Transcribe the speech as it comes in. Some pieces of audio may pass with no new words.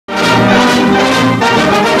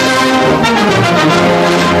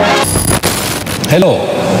Hello.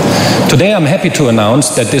 Today I'm happy to announce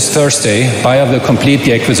that this Thursday, Bayer will complete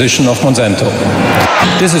the acquisition of Monsanto.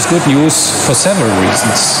 This is good news for several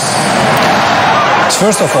reasons. It's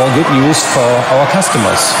first of all good news for our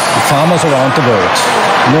customers, the farmers around the world,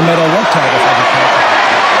 no matter what type of agriculture.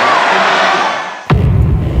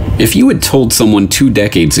 If you had told someone 2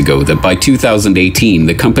 decades ago that by 2018,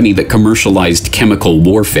 the company that commercialized chemical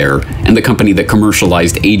warfare and the company that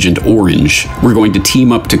commercialized Agent Orange were going to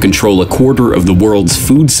team up to control a quarter of the world's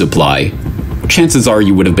food supply, chances are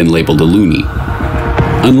you would have been labeled a loony.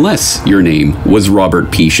 Unless your name was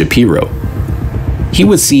Robert P. Shapiro. He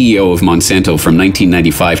was CEO of Monsanto from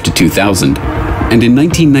 1995 to 2000, and in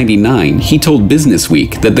 1999 he told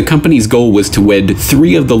Businessweek that the company's goal was to wed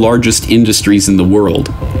 3 of the largest industries in the world,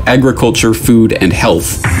 agriculture, food, and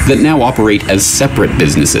health, that now operate as separate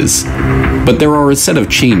businesses. But there are a set of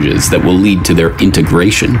changes that will lead to their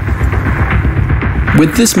integration.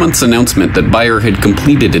 With this month's announcement that Bayer had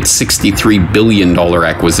completed its $63 billion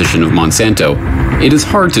acquisition of Monsanto, it is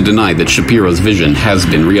hard to deny that Shapiro's vision has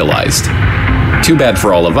been realized. Too bad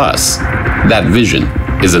for all of us. That vision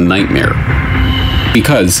is a nightmare.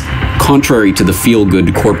 Because, contrary to the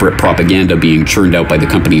feel-good corporate propaganda being churned out by the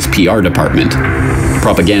company's PR department,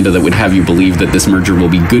 propaganda that would have you believe that this merger will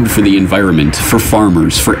be good for the environment, for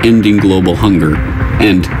farmers, for ending global hunger,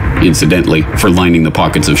 and, incidentally, for lining the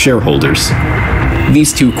pockets of shareholders.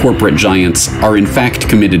 These 2 corporate giants are in fact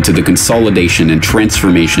committed to the consolidation and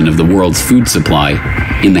transformation of the world's food supply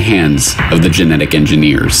in the hands of the genetic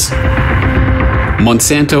engineers.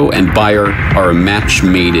 Monsanto and Bayer are a match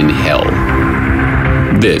made in hell.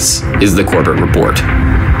 This is the Corporate Report.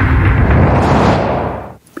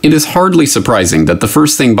 It is hardly surprising that the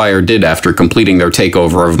first thing Bayer did after completing their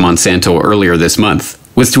takeover of Monsanto earlier this month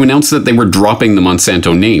was to announce that they were dropping the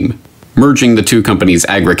Monsanto name, merging the 2 companies'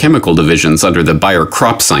 agrochemical divisions under the Bayer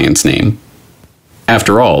Crop Science name.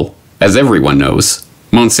 After all, as everyone knows,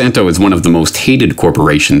 Monsanto is one of the most hated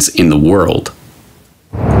corporations in the world.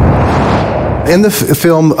 In the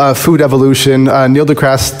film Food Evolution, Neil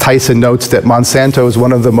deGrasse Tyson notes that Monsanto is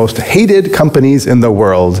one of the most hated companies in the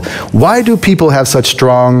world. Why do people have such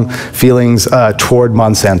strong feelings toward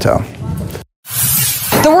Monsanto?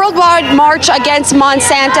 The worldwide march against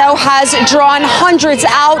Monsanto has drawn hundreds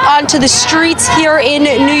out onto the streets here in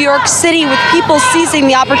New York City, with people seizing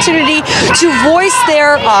the opportunity to voice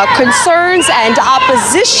their concerns and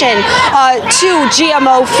opposition to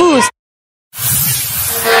GMO foods.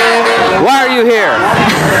 Why are you here?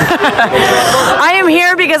 I am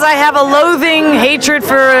here because I have a loathing hatred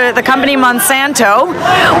for the company Monsanto,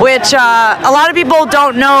 which a lot of people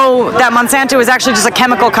don't know that Monsanto is actually just a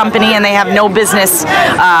chemical company and they have no business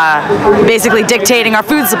basically dictating our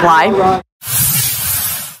food supply.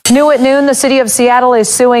 New at noon, the city of Seattle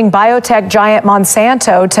is suing biotech giant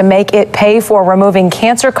Monsanto to make it pay for removing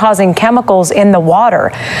cancer-causing chemicals in the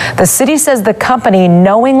water. The city says the company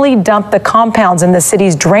knowingly dumped the compounds in the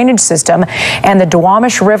city's drainage system and the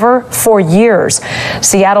Duwamish River for years.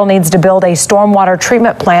 Seattle needs to build a stormwater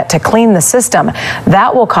treatment plant to clean the system.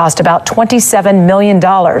 That will cost about $27 million.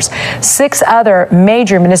 6 other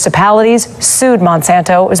major municipalities sued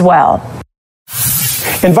Monsanto as well.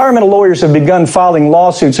 Environmental lawyers have begun filing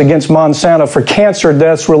lawsuits against Monsanto for cancer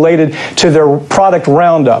deaths related to their product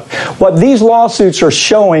Roundup. What these lawsuits are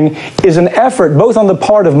showing is an effort both on the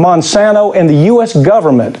part of Monsanto and the U.S.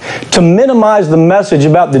 government to minimize the message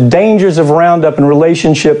about the dangers of Roundup in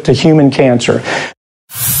relationship to human cancer.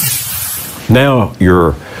 Now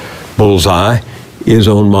your bullseye is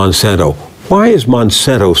on Monsanto. Why is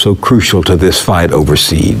Monsanto so crucial to this fight over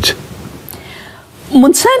seeds?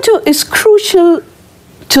 Monsanto is crucial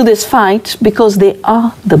to this fight because they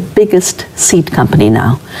are the biggest seed company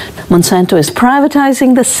now. Monsanto is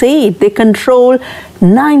privatizing the seed. They control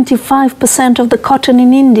 95% of the cotton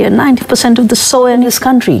in India, 90% of the soy in this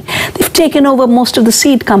country. They've taken over most of the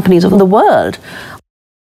seed companies of the world.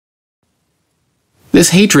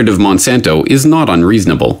 This hatred of Monsanto is not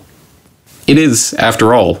unreasonable. It is,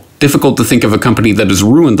 after all, difficult to think of a company that has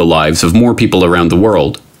ruined the lives of more people around the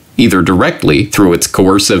world, either directly through its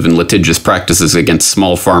coercive and litigious practices against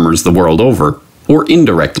small farmers the world over, or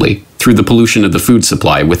indirectly through the pollution of the food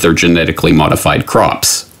supply with their genetically modified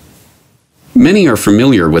crops. Many are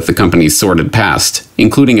familiar with the company's sordid past,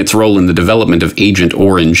 including its role in the development of Agent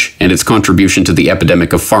Orange and its contribution to the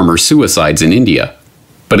epidemic of farmer suicides in India.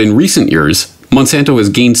 But in recent years, Monsanto has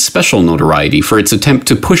gained special notoriety for its attempt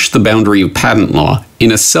to push the boundary of patent law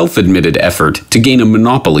in a self-admitted effort to gain a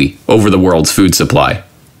monopoly over the world's food supply.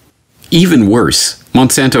 Even worse,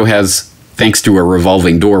 Monsanto has, thanks to a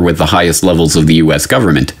revolving door with the highest levels of the US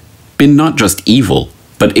government, been not just evil,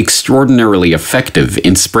 but extraordinarily effective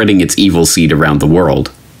in spreading its evil seed around the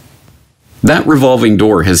world. That revolving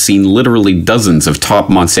door has seen literally dozens of top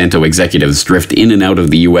Monsanto executives drift in and out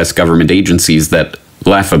of the US government agencies that,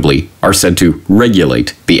 laughably, are said to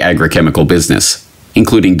regulate the agrochemical business,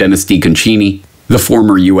 including Dennis DeConcini, the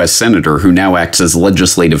former US senator who now acts as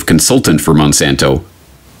legislative consultant for Monsanto,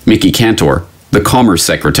 Mickey Cantor, the Commerce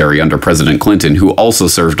Secretary under President Clinton who also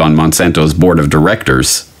served on Monsanto's board of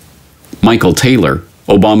directors, Michael Taylor,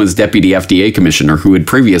 Obama's deputy FDA commissioner who had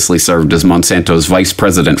previously served as Monsanto's vice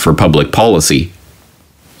president for public policy,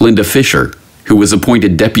 Linda Fisher, who was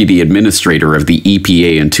appointed deputy administrator of the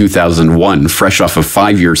EPA in 2001, fresh off a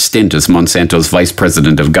 5-year stint as Monsanto's vice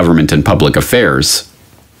president of government and public affairs,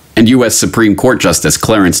 and U.S. Supreme Court Justice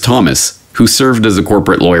Clarence Thomas, who served as a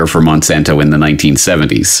corporate lawyer for Monsanto in the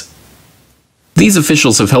 1970s. These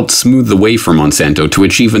officials have helped smooth the way for Monsanto to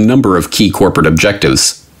achieve a number of key corporate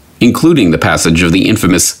objectives, including the passage of the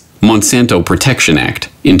infamous Monsanto Protection Act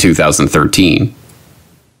in 2013.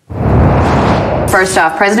 First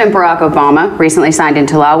off, President Barack Obama recently signed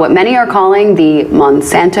into law what many are calling the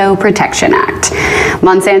Monsanto Protection Act.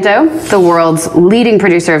 Monsanto, the world's leading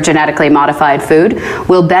producer of genetically modified food,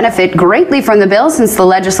 will benefit greatly from the bill since the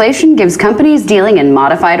legislation gives companies dealing in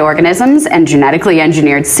modified organisms and genetically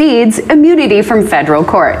engineered seeds immunity from federal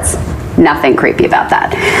courts. Nothing creepy about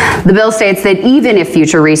that. The bill states that even if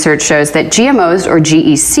future research shows that GMOs or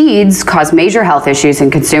GE seeds cause major health issues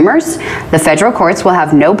in consumers, the federal courts will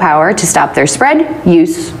have no power to stop their spread,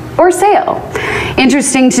 use, or sale.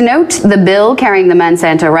 Interesting to note, the bill carrying the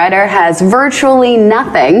Monsanto rider has virtually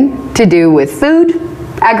nothing to do with food,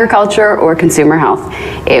 agriculture, or consumer health.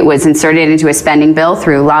 It was inserted into a spending bill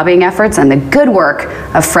through lobbying efforts and the good work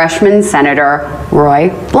of freshman Senator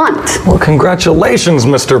Roy Blunt. Well, congratulations,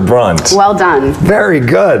 Mr. Blunt. Well done. Very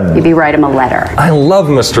good. Maybe write him a letter. I love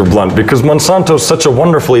Mr. Blunt because Monsanto's such a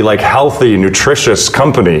wonderfully healthy, nutritious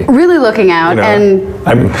company. Really looking out, and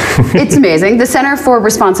it's amazing. The Center for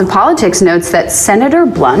Responsive Politics notes that Senator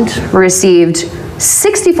Blunt received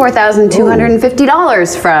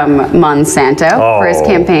 $64,250 from Monsanto for his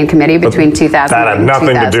campaign committee between 2000 That had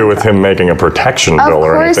nothing to do with him making a protection bill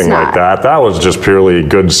or anything like that. That was just purely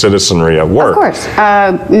good citizenry at work. Of course.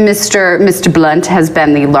 Mr. Blunt has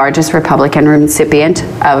been the largest Republican recipient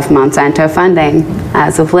of Monsanto funding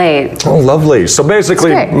as of late. Oh, lovely. So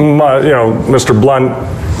basically, Mr. Blunt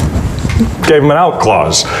gave him an out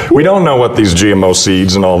clause. We don't know what these GMO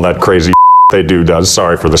seeds and all that crazy they do does.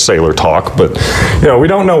 Sorry for the sailor talk, but we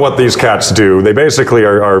don't know what these cats do. They basically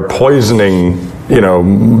are poisoning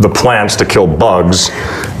the plants to kill bugs,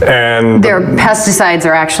 and their pesticides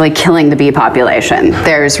are actually killing the bee population.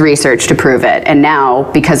 There's research to prove it, and now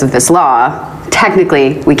because of this law,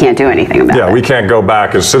 technically we can't do anything about it. Yeah, we can't go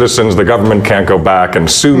back as citizens. The government can't go back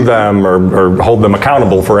and sue them or hold them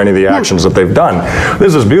accountable for any of the actions that they've done.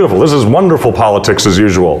 This is beautiful. This is wonderful politics as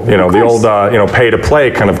usual. The old pay to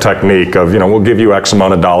play kind of technique of we'll give you X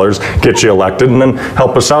amount of dollars, get you elected, and then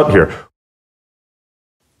help us out here.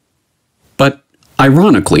 But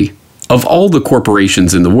ironically, of all the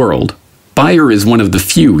corporations in the world, Bayer is one of the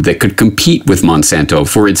few that could compete with Monsanto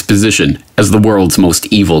for its position as the world's most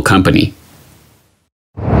evil company.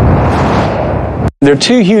 There are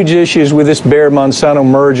two huge issues with this Bayer-Monsanto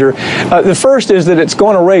merger. The first is that it's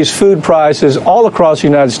going to raise food prices all across the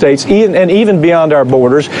United States and even beyond our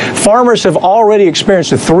borders. Farmers have already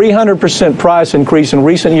experienced a 300% price increase in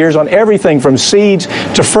recent years on everything from seeds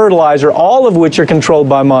to fertilizer, all of which are controlled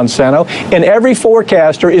by Monsanto. And every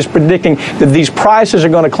forecaster is predicting that these prices are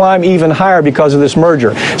going to climb even higher because of this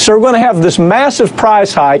merger. So we're going to have this massive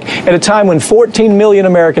price hike at a time when 14 million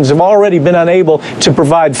Americans have already been unable to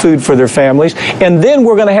provide food for their families. And then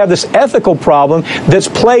we're going to have this ethical problem that's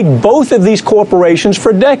plagued both of these corporations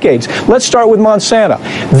for decades. Let's start with Monsanto.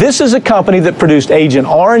 This is a company that produced Agent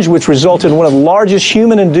Orange, which resulted in one of the largest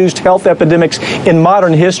human-induced health epidemics in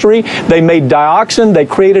modern history. They made dioxin. They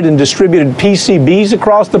created and distributed PCBs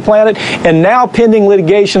across the planet. And now pending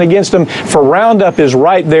litigation against them for Roundup is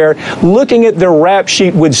right there. Looking at their rap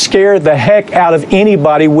sheet would scare the heck out of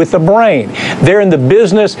anybody with a brain. They're in the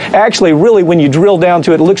business. Actually, really, when you drill down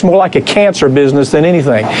to it, it looks more like a cancer business than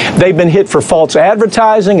anything. They've been hit for false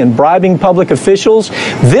advertising and bribing public officials,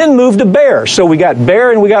 then moved to Bayer. So we got Bayer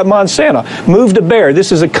and we got Monsanto. Moved to Bayer.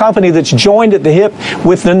 This is a company that's joined at the hip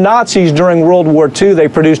with the Nazis during World War II. They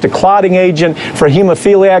produced a clotting agent for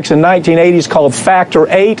hemophiliacs in the 1980s called Factor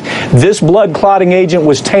VIII. This blood clotting agent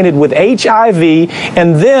was tainted with HIV,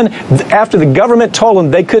 and then after the government told them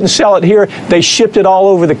they couldn't sell it here, they shipped it all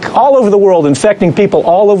over the world, infecting people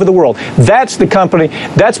all over the world. That's the company.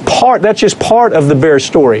 That's just part part of the Bayer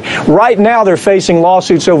story. Right now, they're facing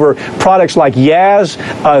lawsuits over products like Yaz,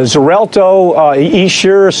 Xarelto,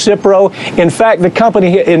 Essure, Cipro. In fact, the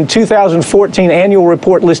company in 2014 annual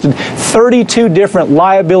report listed 32 different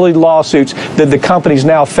liability lawsuits that the company's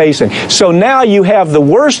now facing. So now you have the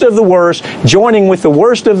worst of the worst joining with the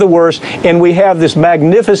worst of the worst, and we have this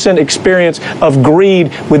magnificent experience of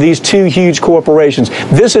greed with these two huge corporations.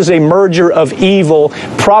 This is a merger of evil,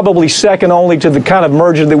 probably second only to the kind of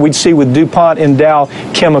merger that we'd see with DuPont and Dow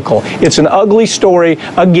Chemical. It's an ugly story.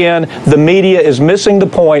 Again, the media is missing the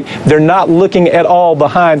point. They're not looking at all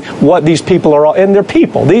behind what these people are, and they're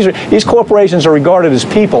people. These corporations are regarded as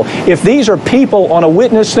people. If these are people on a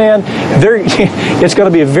witness stand, it's going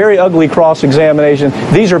to be a very ugly cross-examination.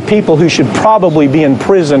 These are people who should probably be in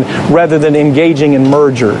prison rather than engaging in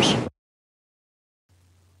mergers.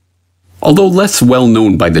 Although less well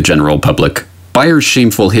known by the general public, Bayer's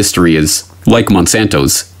shameful history is, like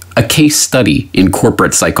Monsanto's, a case study in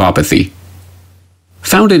corporate psychopathy.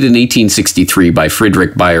 Founded in 1863 by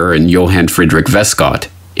Friedrich Bayer and Johann Friedrich Westcott,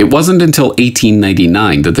 it wasn't until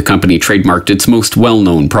 1899 that the company trademarked its most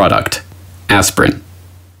well-known product, aspirin.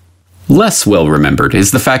 Less well remembered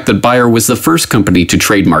is the fact that Bayer was the first company to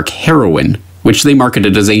trademark heroin, which they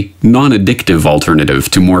marketed as a non-addictive alternative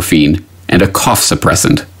to morphine and a cough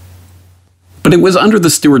suppressant. But it was under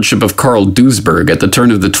the stewardship of Karl Duisberg at the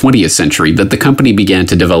turn of the 20th century that the company began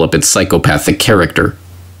to develop its psychopathic character.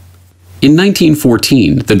 In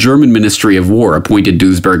 1914, the German Ministry of War appointed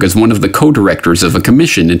Duisberg as one of the co-directors of a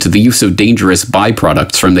commission into the use of dangerous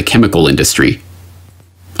byproducts from the chemical industry.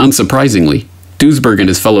 Unsurprisingly, Duisberg and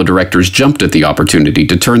his fellow directors jumped at the opportunity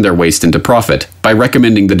to turn their waste into profit by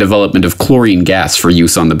recommending the development of chlorine gas for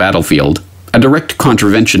use on the battlefield, a direct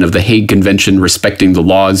contravention of the Hague Convention respecting the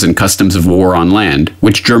laws and customs of war on land,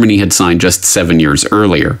 which Germany had signed just 7 years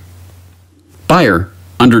earlier. Bayer,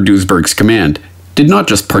 under Duisberg's command, did not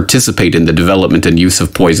just participate in the development and use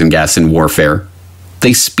of poison gas in warfare, they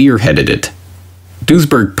spearheaded it.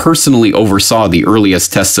 Duisberg personally oversaw the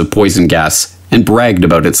earliest tests of poison gas and bragged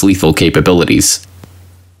about its lethal capabilities.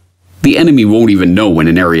 The enemy won't even know when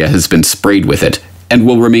an area has been sprayed with it, and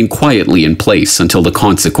will remain quietly in place until the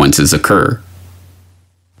consequences occur.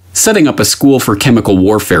 Setting up a school for chemical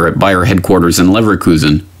warfare at Bayer headquarters in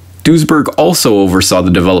Leverkusen, Duisberg also oversaw the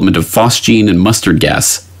development of phosgene and mustard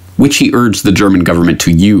gas, which he urged the German government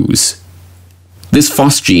to use. This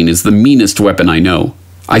phosgene is the meanest weapon I know.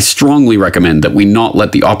 I strongly recommend that we not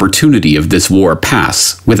let the opportunity of this war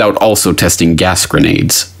pass without also testing gas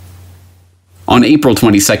grenades. On April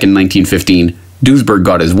 22, 1915, Duisberg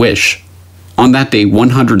got his wish. On that day,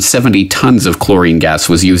 170 tons of chlorine gas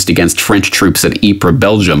was used against French troops at Ypres,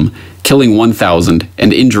 Belgium, killing 1,000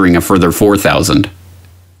 and injuring a further 4,000.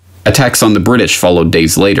 Attacks on the British followed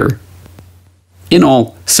days later. In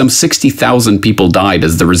all, some 60,000 people died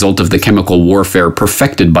as the result of the chemical warfare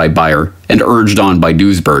perfected by Bayer and urged on by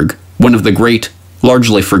Duisberg, one of the great,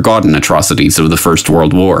 largely forgotten atrocities of the First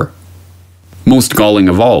World War. Most galling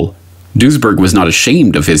of all, Duisberg was not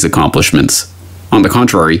ashamed of his accomplishments. On the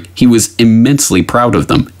contrary, he was immensely proud of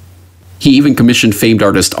them. He even commissioned famed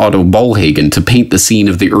artist Otto Bollhagen to paint the scene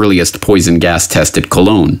of the earliest poison gas test at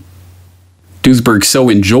Cologne. Duisberg so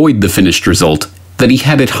enjoyed the finished result that he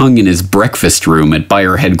had it hung in his breakfast room at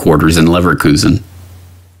Bayer headquarters in Leverkusen.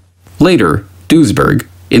 Later, Duisberg,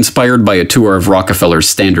 inspired by a tour of Rockefeller's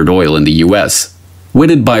Standard Oil in the US,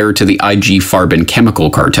 wedded Bayer to the IG Farben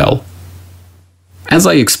chemical cartel. As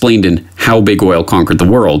I explained in How Big Oil Conquered the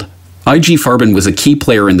World, IG Farben was a key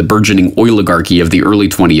player in the burgeoning oligarchy of the early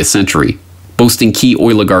 20th century, boasting key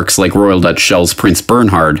oligarchs like Royal Dutch Shell's Prince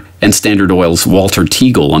Bernhard and Standard Oil's Walter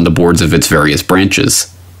Teagle on the boards of its various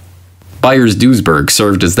branches. Bayer's Duisberg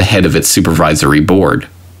served as the head of its supervisory board.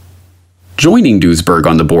 Joining Duisberg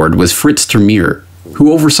on the board was Fritz Termeer,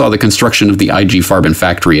 who oversaw the construction of the IG Farben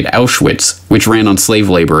factory at Auschwitz, which ran on slave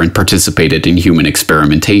labor and participated in human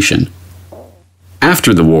experimentation.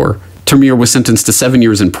 After the war, Termeer was sentenced to 7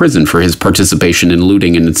 years in prison for his participation in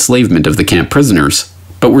looting and enslavement of the camp prisoners,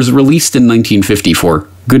 but was released in 1950 for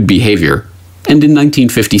good behavior, and in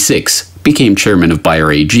 1956 became chairman of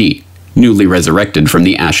Bayer AG, newly resurrected from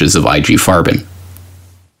the ashes of IG Farben.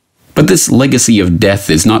 But this legacy of death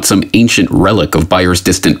is not some ancient relic of Bayer's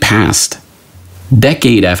distant past.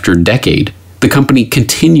 Decade after decade, the company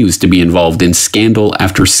continues to be involved in scandal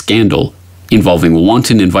after scandal, involving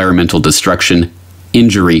wanton environmental destruction,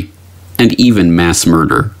 injury, and even mass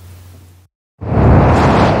murder.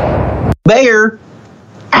 Bayer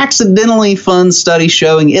accidentally funds studies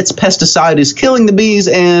showing its pesticide is killing the bees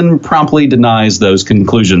and promptly denies those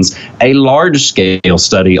conclusions. A large-scale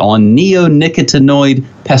study on neonicotinoid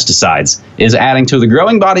pesticides is adding to the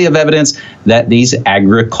growing body of evidence that these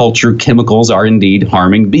agriculture chemicals are indeed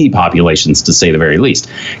harming bee populations, to say the very least.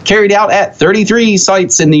 Carried out at 33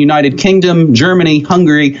 sites in the United Kingdom, Germany,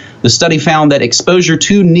 Hungary, the study found that exposure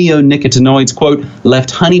to neonicotinoids, quote,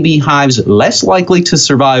 left honeybee hives less likely to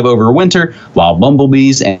survive over winter, while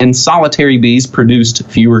bumblebees and solitary bees produced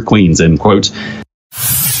fewer queens, end quote.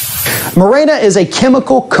 Mirena is a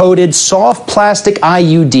chemical-coated soft plastic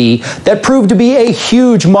IUD that proved to be a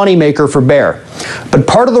huge moneymaker for Bayer. But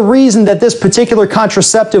part of the reason that this particular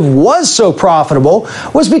contraceptive was so profitable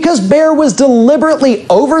was because Bayer was deliberately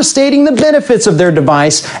overstating the benefits of their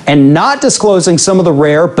device and not disclosing some of the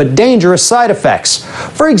rare but dangerous side effects.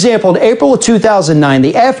 For example, in April of 2009,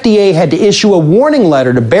 the FDA had to issue a warning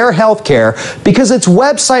letter to Bayer Healthcare because its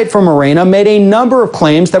website for Mirena made a number of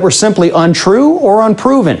claims that were simply untrue or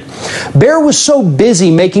unproven. Bayer was so busy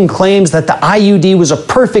making claims that the IUD was a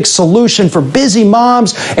perfect solution for busy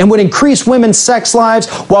moms and would increase women's sex lives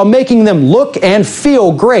while making them look and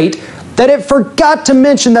feel great that it forgot to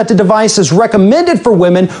mention that the device is recommended for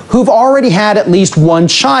women who've already had at least one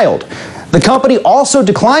child. The company also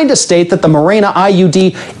declined to state that the Mirena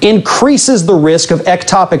IUD increases the risk of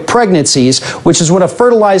ectopic pregnancies, which is when a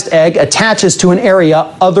fertilized egg attaches to an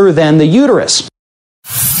area other than the uterus.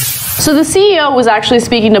 So the CEO was actually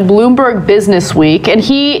speaking to Bloomberg Business Week, and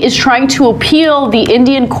he is trying to appeal the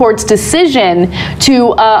Indian court's decision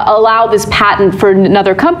to allow this patent for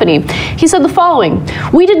another company. He said the following: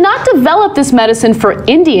 "We did not develop this medicine for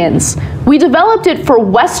Indians. We developed it for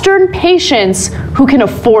Western patients who can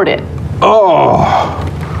afford it." Oh,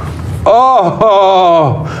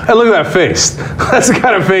 and look at that face. That's the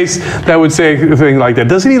kind of face that would say a thing like that.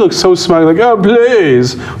 Doesn't he look so smug? Like, oh,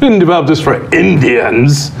 please, we didn't develop this for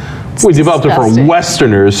Indians. We developed it for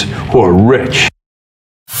Westerners who are rich.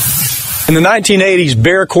 In the 1980s,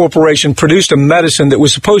 Bayer Corporation produced a medicine that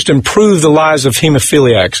was supposed to improve the lives of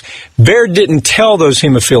hemophiliacs. Bayer didn't tell those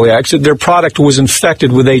hemophiliacs that their product was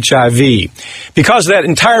infected with HIV. Because of that,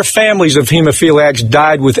 entire families of hemophiliacs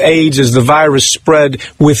died with AIDS as the virus spread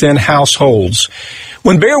within households.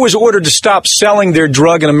 When Bayer was ordered to stop selling their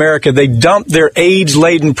drug in America, they dumped their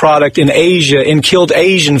AIDS-laden product in Asia and killed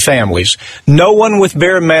Asian families. No one with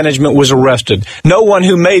Bayer management was arrested. No one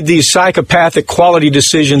who made these psychopathic quality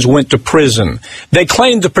decisions went to prison. They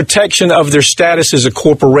claimed the protection of their status as a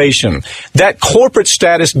corporation. That corporate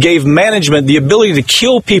status gave management the ability to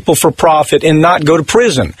kill people for profit and not go to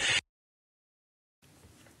prison.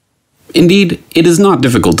 Indeed, it is not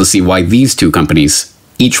difficult to see why these two companies,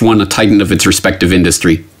 each one a titan of its respective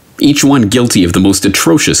industry, each one guilty of the most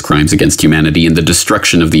atrocious crimes against humanity and the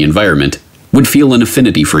destruction of the environment, would feel an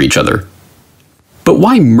affinity for each other. But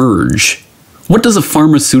why merge? What does a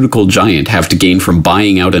pharmaceutical giant have to gain from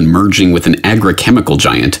buying out and merging with an agrochemical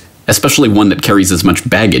giant, especially one that carries as much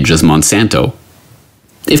baggage as Monsanto?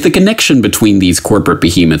 If the connection between these corporate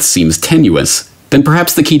behemoths seems tenuous, then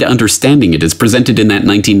perhaps the key to understanding it is presented in that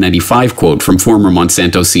 1995 quote from former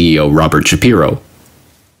Monsanto CEO Robert Shapiro.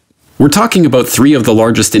 We're talking about three of the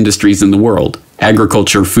largest industries in the world,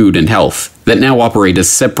 agriculture, food, and health, that now operate as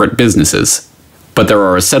separate businesses. But there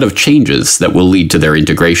are a set of changes that will lead to their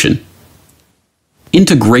integration.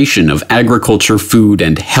 Integration of agriculture, food,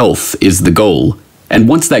 and health is the goal, and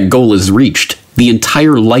once that goal is reached, the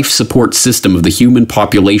entire life support system of the human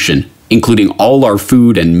population, including all our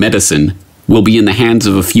food and medicine, will be in the hands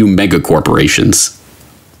of a few megacorporations.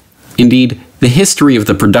 Indeed, the history of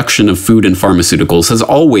the production of food and pharmaceuticals has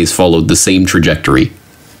always followed the same trajectory,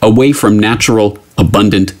 away from natural,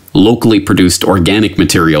 abundant, locally produced organic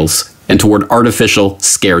materials and toward artificial,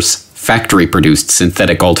 scarce, factory-produced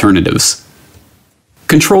synthetic alternatives.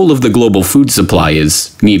 Control of the global food supply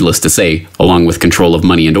is, needless to say, along with control of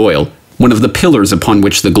money and oil, one of the pillars upon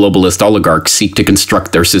which the globalist oligarchs seek to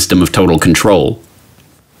construct their system of total control.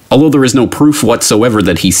 Although there is no proof whatsoever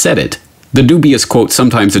that he said it, the dubious quote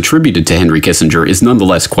sometimes attributed to Henry Kissinger is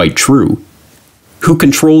nonetheless quite true. Who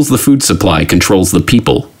controls the food supply controls the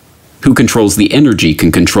people. Who controls the energy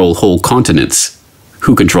can control whole continents.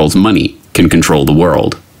 Who controls money can control the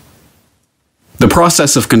world. The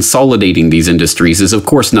process of consolidating these industries is of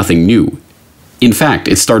course nothing new. In fact,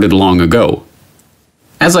 it started long ago.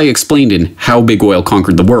 As I explained in How Big Oil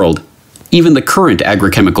Conquered the World, even the current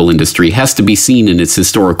agrochemical industry has to be seen in its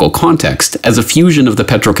historical context as a fusion of the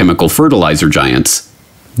petrochemical fertilizer giants,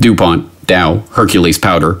 DuPont, Dow, Hercules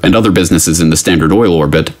Powder, and other businesses in the Standard Oil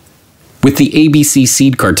orbit, with the ABC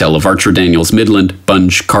seed cartel of Archer Daniels Midland,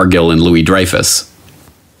 Bunge, Cargill, and Louis Dreyfus.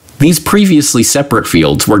 These previously separate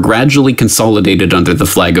fields were gradually consolidated under the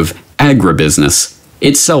flag of agribusiness,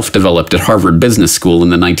 itself developed at Harvard Business School in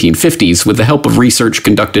the 1950s with the help of research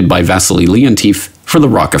conducted by Vasily Leontief for the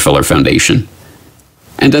Rockefeller Foundation.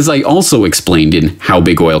 And as I also explained in How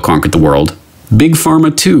Big Oil Conquered the World, Big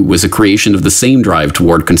Pharma too was a creation of the same drive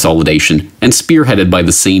toward consolidation and spearheaded by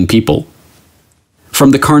the same people.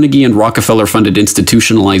 From the Carnegie and Rockefeller-funded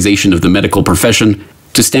institutionalization of the medical profession,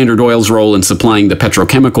 to Standard Oil's role in supplying the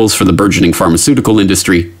petrochemicals for the burgeoning pharmaceutical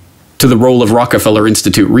industry, to the role of Rockefeller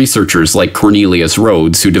Institute researchers like Cornelius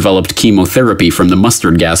Rhodes, who developed chemotherapy from the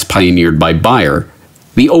mustard gas pioneered by Bayer,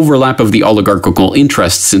 the overlap of the oligarchical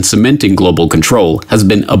interests in cementing global control has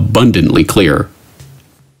been abundantly clear.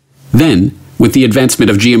 Then, with the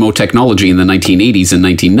advancement of GMO technology in the 1980s and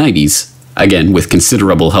 1990s, again with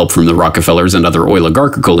considerable help from the Rockefellers and other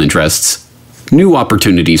oligarchical interests, new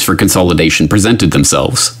opportunities for consolidation presented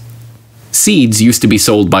themselves. Seeds used to be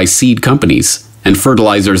sold by seed companies, and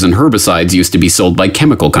fertilizers and herbicides used to be sold by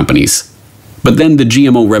chemical companies. But then the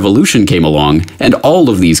GMO revolution came along, and all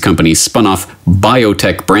of these companies spun off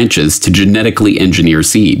biotech branches to genetically engineer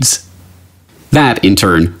seeds. That, in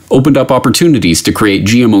turn, opened up opportunities to create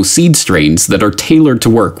GMO seed strains that are tailored to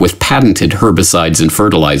work with patented herbicides and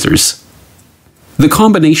fertilizers. The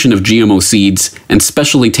combination of GMO seeds and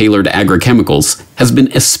specially tailored agrochemicals has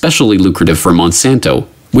been especially lucrative for Monsanto,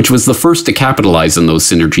 which was the first to capitalize on those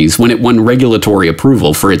synergies when it won regulatory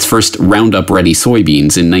approval for its first Roundup-ready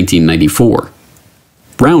soybeans in 1994.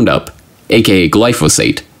 Roundup, aka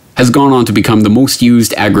glyphosate, has gone on to become the most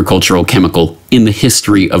used agricultural chemical in the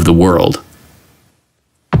history of the world.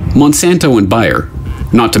 Monsanto and Bayer,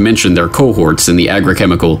 not to mention their cohorts in the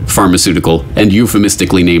agrochemical, pharmaceutical, and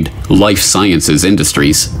euphemistically named life sciences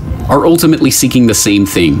industries, are ultimately seeking the same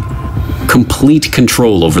thing: complete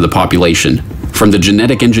control over the population, from the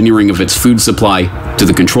genetic engineering of its food supply to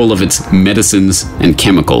the control of its medicines and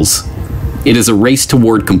chemicals. It is a race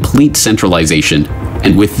toward complete centralization,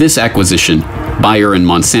 and with this acquisition, Bayer and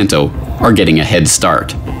Monsanto are getting a head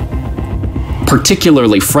start.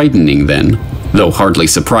 Particularly frightening, then, though hardly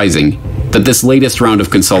surprising, that this latest round of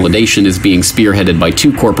consolidation is being spearheaded by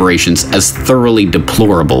two corporations as thoroughly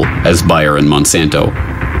deplorable as Bayer and Monsanto.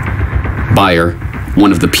 Bayer,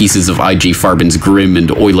 one of the pieces of IG Farben's grim and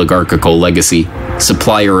oligarchical legacy,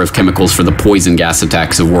 supplier of chemicals for the poison gas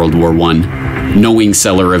attacks of World War I, knowing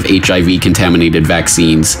seller of HIV-contaminated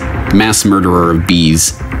vaccines, mass murderer of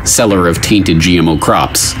bees, seller of tainted GMO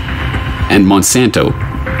crops. And Monsanto,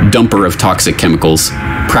 dumper of toxic chemicals,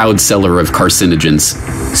 proud seller of carcinogens,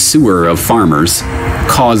 sewer of farmers,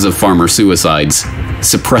 cause of farmer suicides,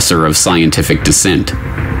 suppressor of scientific dissent.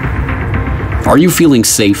 Are you feeling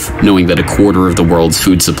safe knowing that a quarter of the world's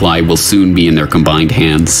food supply will soon be in their combined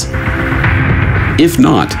hands? If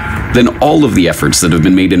not, then all of the efforts that have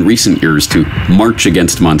been made in recent years to march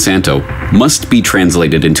against Monsanto must be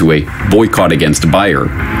translated into a boycott against Bayer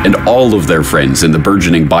and all of their friends in the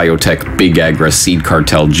burgeoning biotech, big agri, seed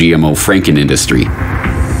cartel, GMO Franken industry.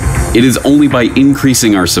 It is only by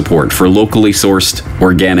increasing our support for locally sourced,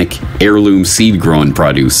 organic, heirloom seed-grown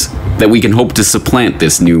produce that we can hope to supplant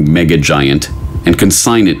this new mega giant and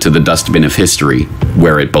consign it to the dustbin of history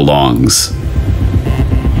where it belongs.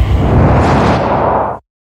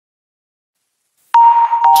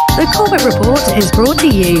 The Corbett Report is brought to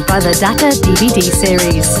you by the Data DVD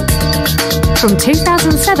series. From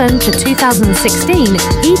 2007 to 2016,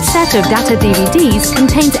 each set of Data DVDs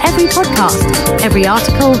contains every podcast, every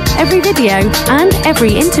article, every video, and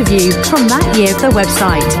every interview from that year of the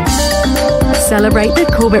website. Celebrate the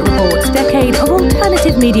Corbett Report's decade of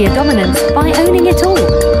alternative media dominance by owning it all,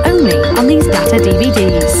 only on these Data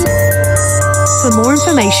DVDs. For more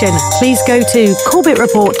information, please go to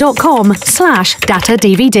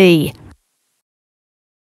corbettreport.com/datadvd.